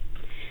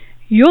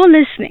You're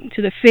listening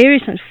to the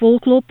Fairies and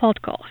Folklore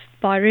podcast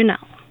by Renal.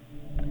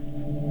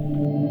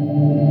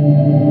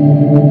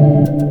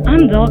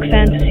 I'm dark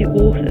fantasy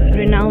author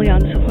Renal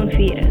Jansen van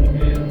Vieren.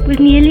 With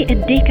nearly a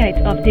decade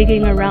of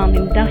digging around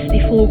in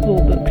dusty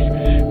folklore books,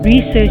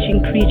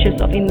 researching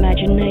creatures of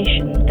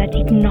imagination that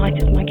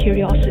ignited my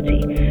curiosity,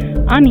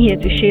 I'm here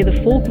to share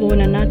the folklore in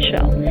a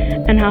nutshell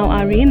and how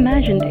I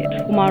reimagined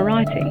it for my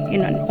writing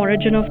in An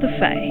Origin of the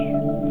Fae.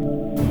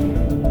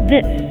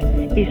 This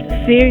is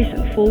the Fairies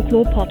and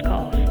Folklore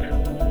podcast.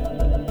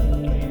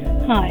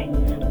 Hi,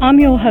 I'm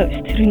your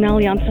host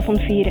Renal Jansen van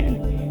Vieren.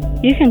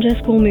 You can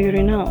just call me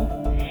Renal.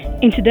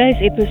 In today's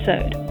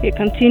episode, we're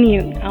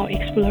continuing our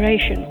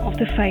exploration of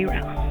the Fae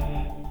realm.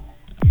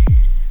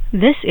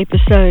 This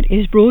episode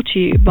is brought to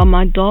you by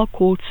my Dark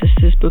Court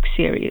Sisters book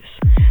series,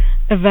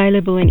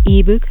 available in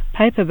ebook,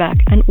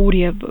 paperback and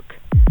audiobook.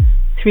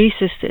 3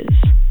 sisters,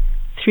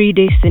 3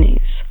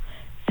 destinies,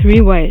 3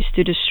 ways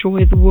to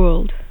destroy the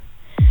world.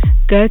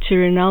 Go to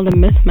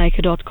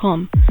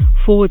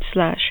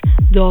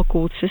renaldthemythmaker.com/Dark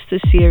Court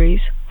Sisters series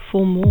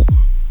for more.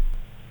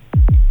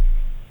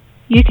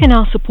 You can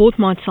now support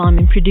my time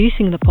in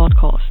producing the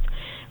podcast,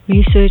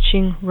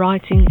 researching,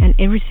 writing and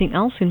everything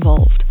else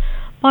involved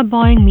by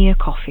buying me a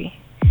coffee.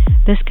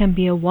 This can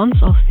be a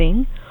once-off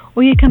thing,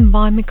 or you can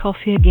buy me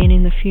coffee again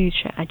in the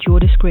future at your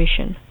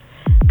discretion.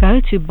 Go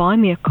to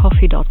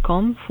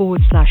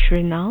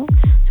buymeacoffee.com/Renal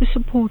to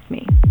support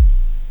me.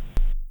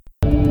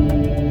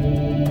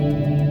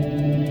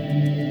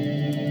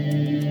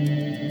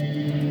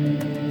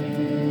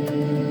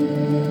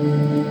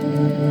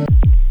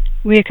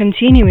 We're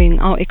continuing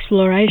our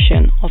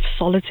exploration of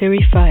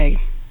solitary fae.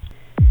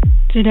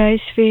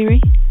 Today's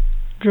fairy,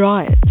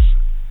 Dryads,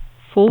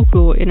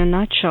 folklore in a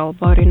nutshell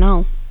by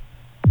Renal.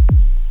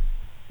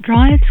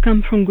 Dryads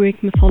come from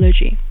Greek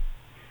mythology.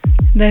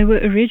 They were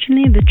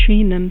originally the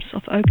tree nymphs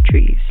of oak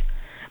trees,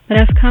 but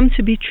have come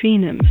to be tree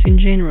nymphs in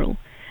general,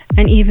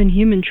 and even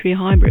human tree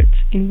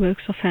hybrids in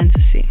works of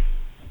fantasy.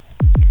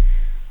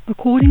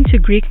 According to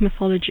Greek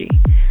mythology,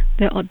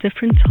 there are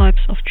different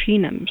types of tree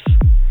nymphs: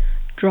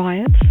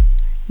 Dryads,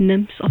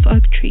 nymphs of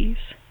oak trees;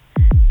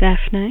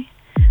 Daphne,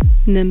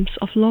 nymphs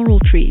of laurel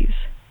trees;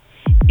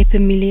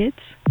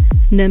 Epimeliads,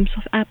 nymphs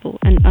of apple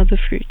and other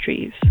fruit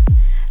trees;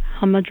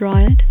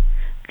 Hamadryad,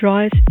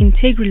 dryads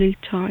integrally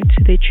tied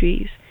to their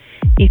trees.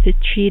 If the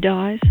tree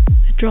dies,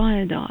 the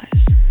dryad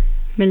dies.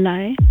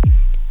 Malay,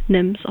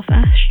 nymphs of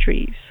ash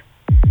trees;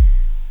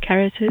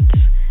 Caryatids,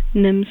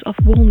 nymphs of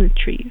walnut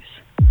trees;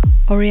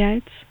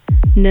 Oreads,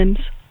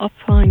 nymphs of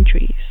pine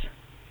trees.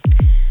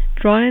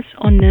 Dryads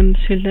are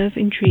nymphs who live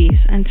in trees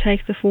and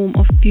take the form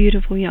of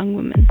beautiful young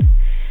women.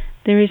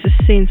 There is a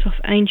sense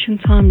of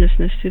ancient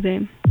timelessness to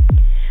them.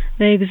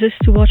 They exist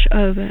to watch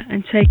over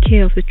and take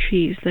care of the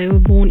trees they were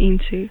born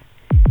into,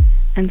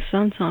 and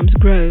sometimes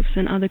groves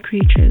and other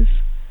creatures.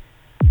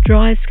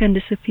 Dryads can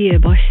disappear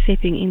by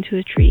stepping into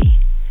a tree.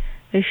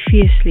 They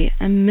fiercely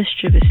and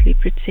mischievously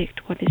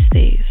protect what is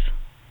theirs.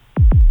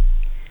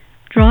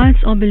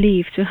 Dryads are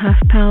believed to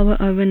have power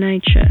over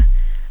nature,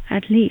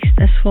 at least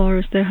as far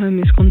as their home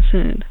is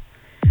concerned.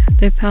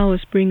 Their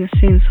powers bring a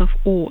sense of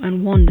awe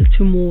and wonder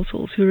to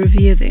mortals who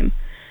revere them,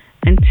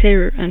 and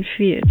terror and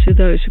fear to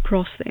those who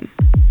cross them.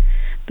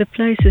 The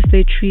places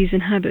their trees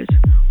inhabit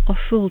are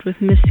filled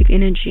with mystic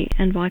energy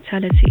and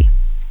vitality.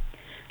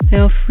 They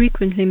are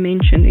frequently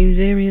mentioned in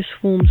various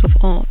forms of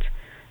art,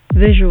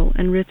 visual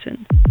and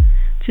written.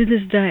 To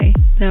this day,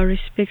 they are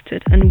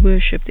respected and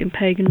worshipped in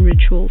pagan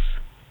rituals.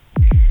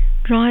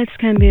 Dryads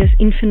can be as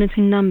infinite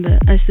in number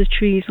as the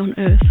trees on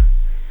earth,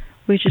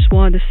 which is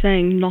why the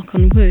saying "knock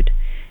on wood"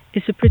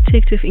 is a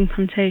protective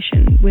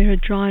incantation where a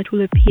dryad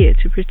will appear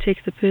to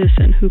protect the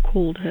person who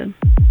called her.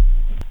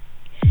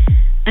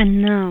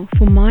 And now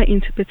for my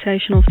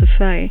interpretation of the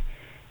Fae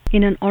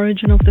in An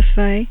Origin of the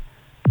Fae,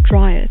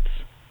 Dryads,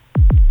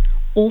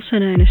 also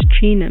known as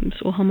tree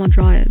nymphs or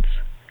hamadryads.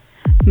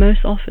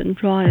 Most often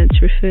dryads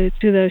refer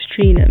to those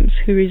tree nymphs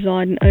who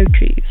reside in oak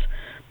trees,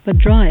 but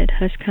dryad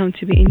has come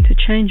to be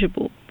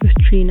interchangeable with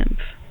tree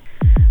nymph.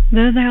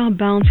 Though they are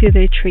bound to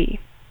their tree,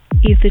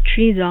 if the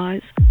tree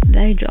dies,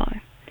 they die.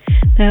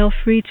 They are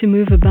free to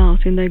move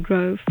about in their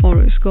grove,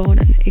 forest,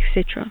 garden,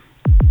 etc.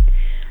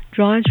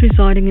 Dryads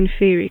residing in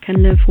fairy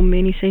can live for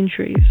many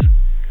centuries.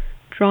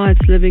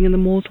 Dryads living in the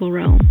mortal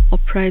realm are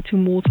prey to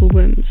mortal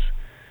whims,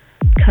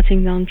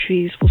 cutting down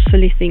trees for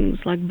silly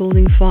things like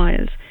building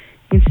fires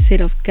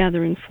instead of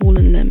gathering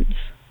fallen limbs.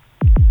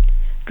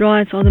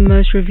 Dryads are the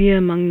most revered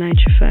among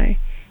nature fae,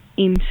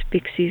 imps,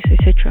 pixies,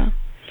 etc.,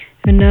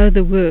 who know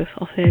the worth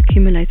of their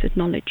accumulated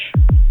knowledge.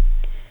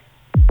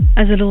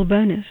 As a little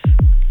bonus,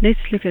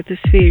 let's look at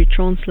this fairy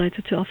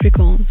translated to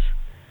Afrikaans,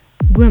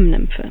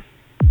 Boomnymphe.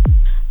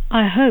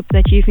 I hope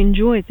that you've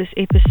enjoyed this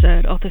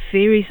episode of the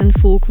Fairies and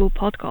Folklore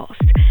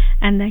podcast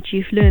and that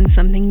you've learned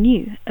something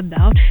new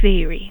about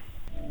fairy.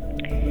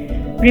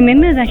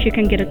 Remember that you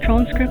can get a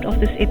transcript of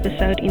this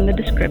episode in the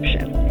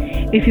description.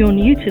 If you're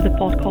new to the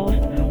podcast,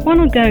 why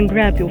not go and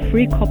grab your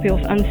free copy of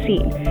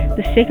Unseen,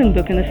 the second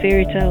book in the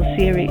fairy tale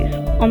series,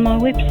 on my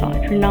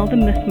website,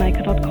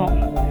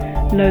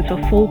 renaldthemythmaker.com. Loads of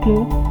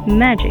folklore,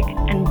 magic,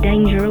 and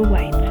danger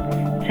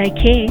awaits. Take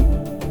care.